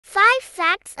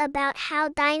about how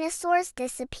dinosaurs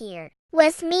disappeared.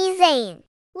 With me, Zane.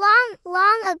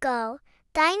 Long ago,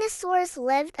 dinosaurs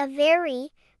lived a very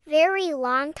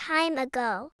long time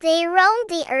ago. They roamed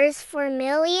the earth for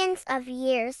millions of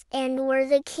years and were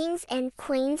the kings and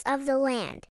queens of the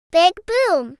land. Big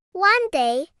boom! One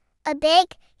day, a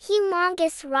big,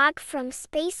 humongous rock from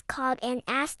space called an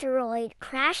asteroid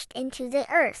crashed into the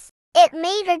earth. It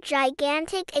made a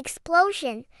gigantic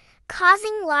explosion,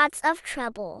 causing lots of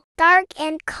trouble. Dark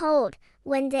and cold,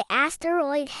 when the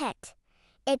asteroid hit,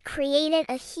 it created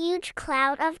a huge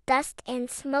cloud of dust and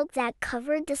smoke that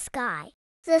covered the sky.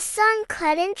 The sun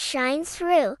couldn't shine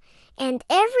through, and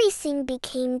everything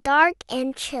became dark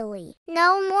and chilly.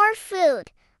 No more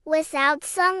food. Without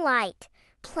sunlight,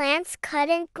 plants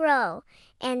couldn't grow,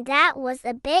 and that was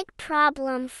a big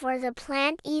problem for the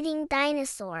plant-eating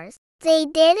dinosaurs. They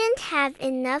didn't have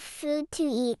enough food to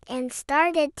eat and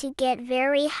started to get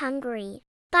very hungry.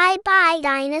 Bye-bye,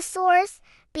 dinosaurs,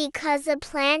 because the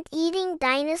plant-eating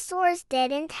dinosaurs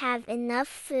didn't have enough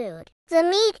food. The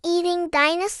meat-eating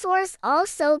dinosaurs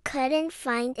also couldn't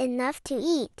find enough to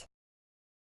eat.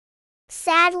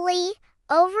 Sadly,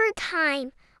 over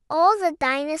time, all the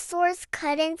dinosaurs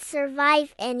couldn't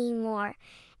survive anymore,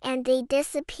 and they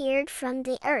disappeared from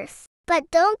the earth. But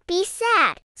don't be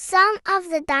sad. Some of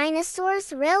the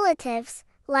dinosaurs' relatives,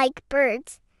 like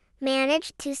birds,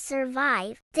 managed to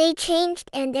survive. They changed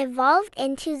and evolved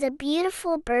into the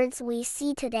beautiful birds we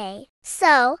see today.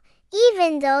 So,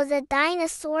 even though the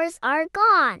dinosaurs are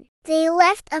gone, they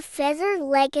left a feathered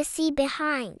legacy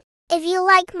behind. If you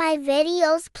like my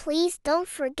videos, please don't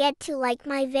forget to like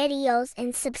my videos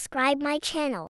and subscribe my channel.